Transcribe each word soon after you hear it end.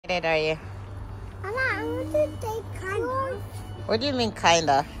excited are you? I want to take kind of. What do you mean,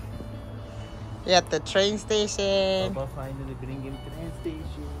 kinda? You're at the train station. Papa finally bring him train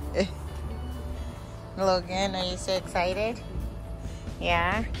station. Logan, are you so excited?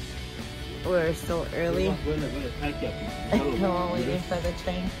 Yeah? We're so early. We're waiting for the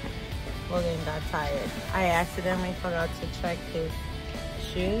train. Logan got tired. I accidentally forgot to check his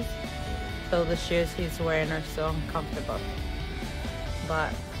shoes. So the shoes he's wearing are so uncomfortable.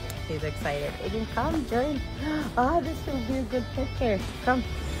 But he's excited. Aiden, come, join. Oh, this will be a good picture. Come.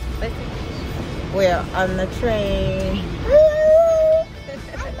 Listen. We're on the train.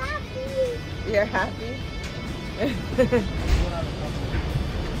 I'm happy. You're happy?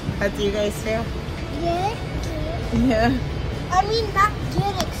 How do you guys feel? Yeah. Yeah. I mean, not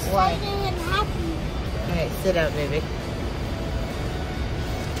good, excited and happy. Alright, sit up, baby.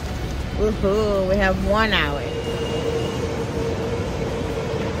 Woohoo, we have 1 hour.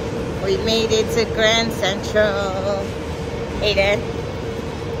 We made it to Grand Central. Aiden,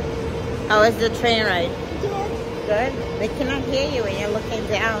 how was the train ride? Good. Good? They cannot hear you when you're looking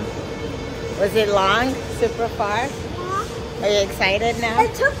down. Was it long? Super far? Are you excited now?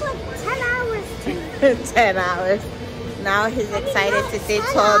 It took like 10 hours to. 10 hours. Now he's excited to see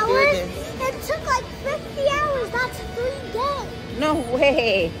 12 buildings. It took like 50 hours. That's 3 days. No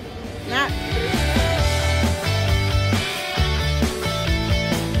way. Not.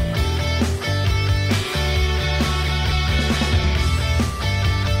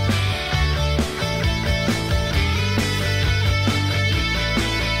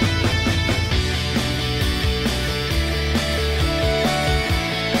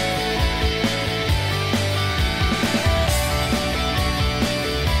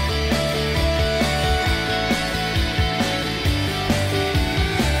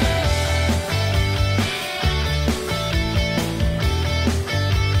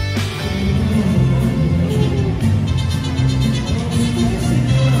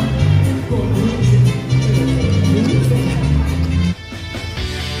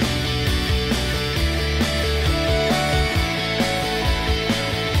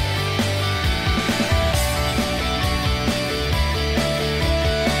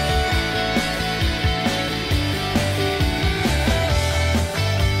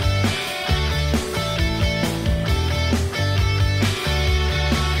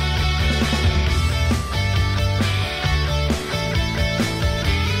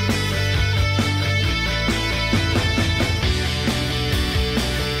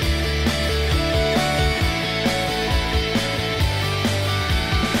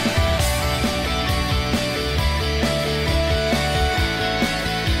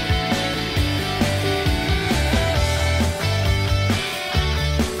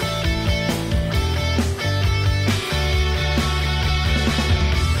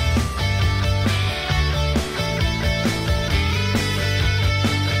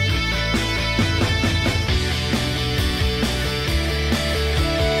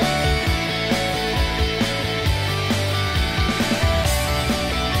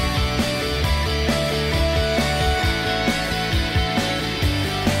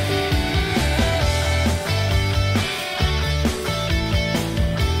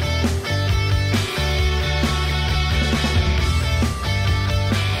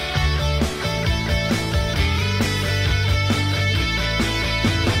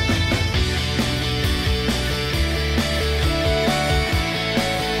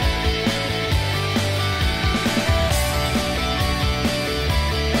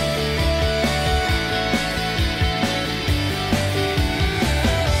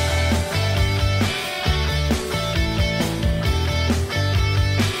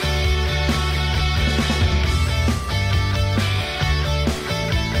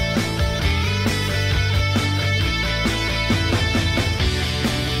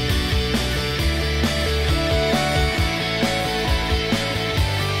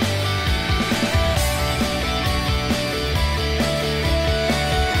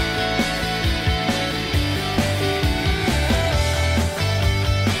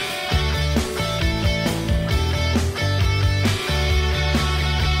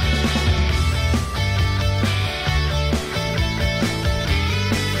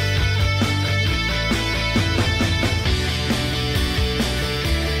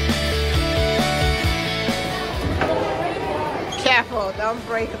 Careful, don't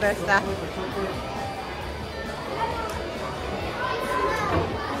break the stuff.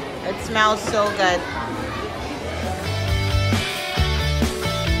 It smells so good.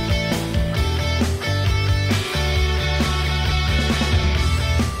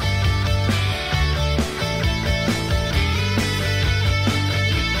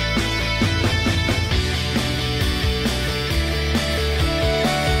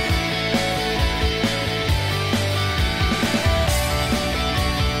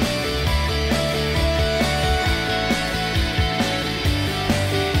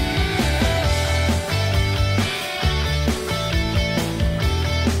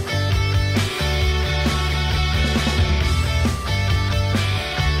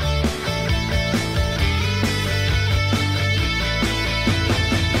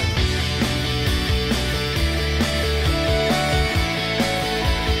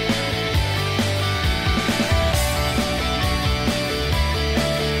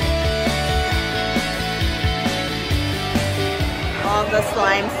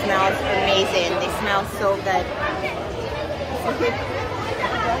 lime smells amazing. They smell so good.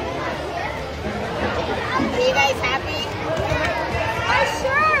 Are you guys happy? Oh,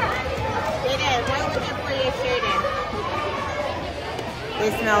 sure. It is. Why would you put your shirt in?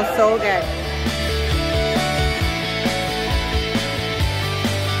 They smell so good.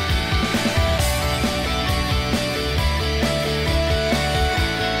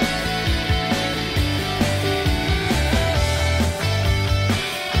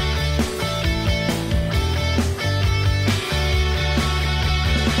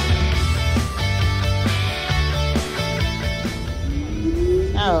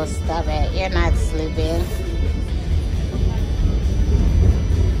 Oh, stop it. You're not sleeping.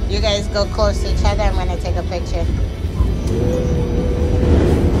 You guys go close to each other. I'm going to take a picture.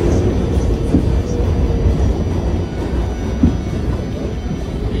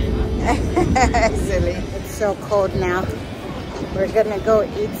 Silly. It's so cold now. We're going to go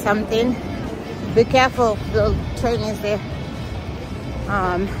eat something. Be careful. The train is there.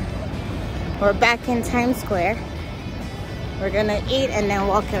 We're back in Times Square. We're gonna eat and then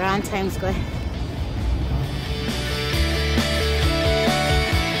walk around Times Square.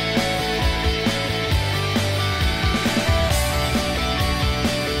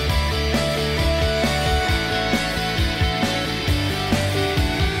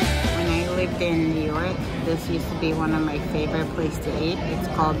 When I lived in New York, this used to be one of my favorite places to eat. It's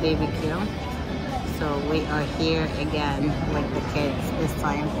called BBQ. So we are here again with the kids this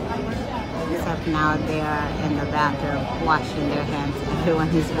time. Except now they are in the bathroom washing their hands. Everyone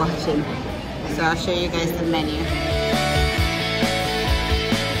is watching. So I'll show you guys the menu.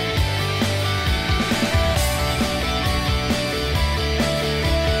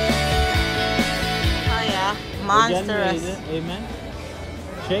 Oh yeah, monstrous. Amen.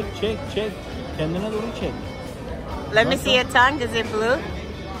 Check. Kendine doğru çek. Let me see your tongue. Is it blue?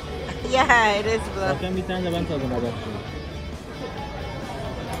 Yeah, it is blue. Zaten bir tane de ben tadına bakıyorum.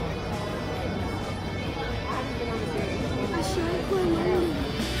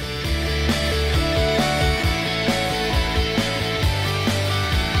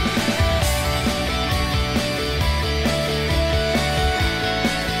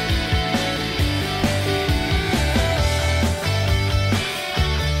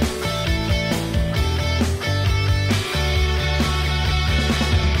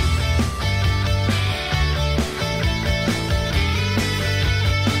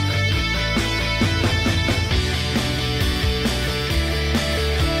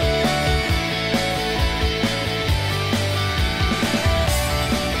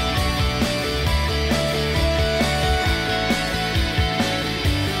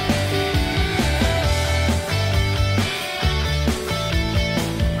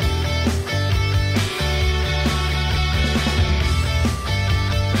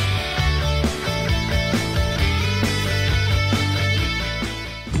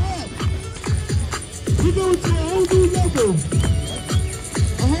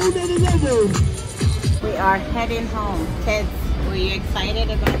 We are heading home. Kids, were you excited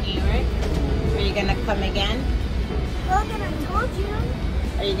about New York? Are you gonna come again? Logan, I told you.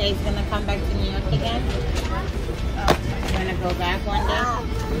 Are you guys gonna come back to New York again? You wanna go back one day?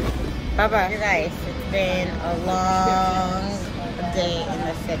 Bye-bye. You guys, it's been a long day in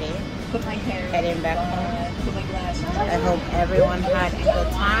the city. Heading back home. I hope everyone had a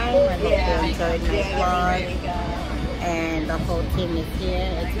good time. I hope you enjoyed my vlog. And the whole team is here.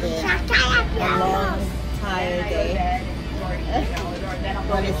 It's been a long, tired day.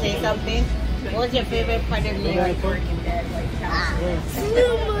 Want to say something? What was your favorite part of New York?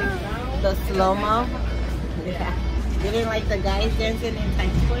 The slow-mo? Yeah. You didn't like the guys dancing in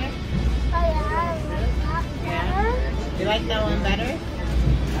Times Square? Yeah. You like that one better?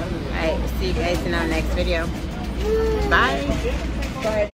 Alright, see you guys in our next video. Bye.